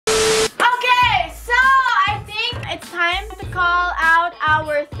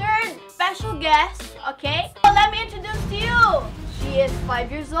guest, okay? So let me introduce to you. She is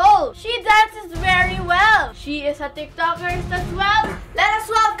 5 years old. She dances very well. She is a TikToker as well. Let us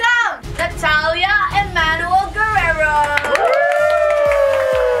welcome Natalia and Manuel Guerrero.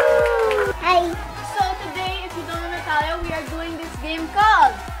 Hi. So today, if you don't know Natalia, we are doing this game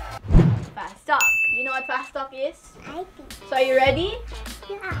called Fast Talk. You know what Fast Talk is? I think. So are you ready?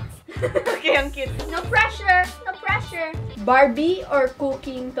 Yeah. Okay, ang cute. No pressure. No pressure. Barbie or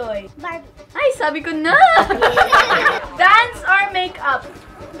cooking toy? Barbie. Ay, sabi ko na! Dance or makeup?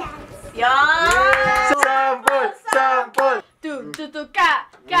 Dance. Yeah! Sample! Tu,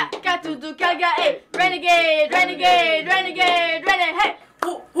 ka, eh! Renegade, renegade, renegade, renegade, hey!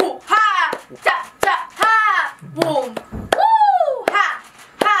 Hoo, ha! Cha, ha! Boom! Woo! Ha!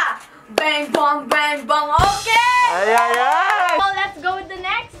 Bang, bang, okay! Ay! So, let's go with the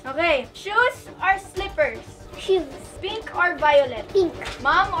next. Okay, shoes or slippers? Shoes. Pink or violet? Pink.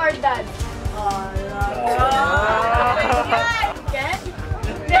 Mom or dad?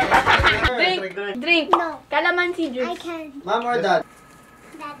 Okay. Drink. No. Calamansi I juice. can. Mom or dad?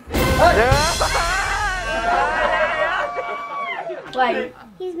 Dad. Why?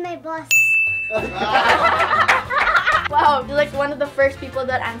 He's my boss. Wow, you're like one of the first people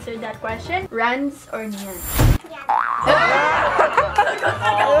that answered that question. Ranz or Niana?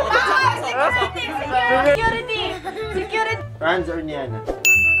 Security! Ranz or Niana?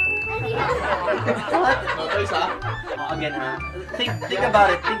 Again ha. Think about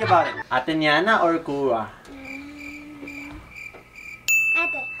it. Ate Niana or Kura?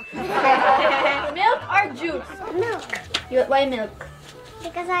 Ate. Milk or juice? Milk. Why milk?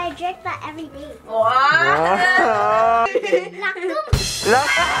 Because I drink that every day. Wow! No,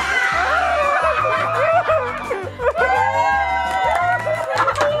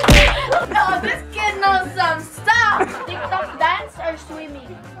 this kid knows some stuff! TikTok dance or swimming?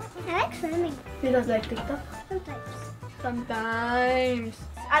 I like swimming. He does like TikTok? Sometimes. Sometimes.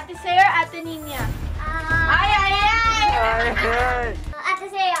 Ate Say or Ate Nina? Ay!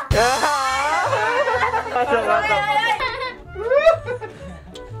 Ate Seo.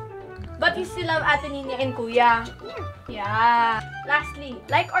 But you still love Ate Nina and Kuya? Yeah. Lastly,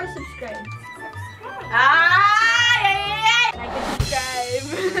 like or subscribe? Like and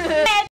subscribe.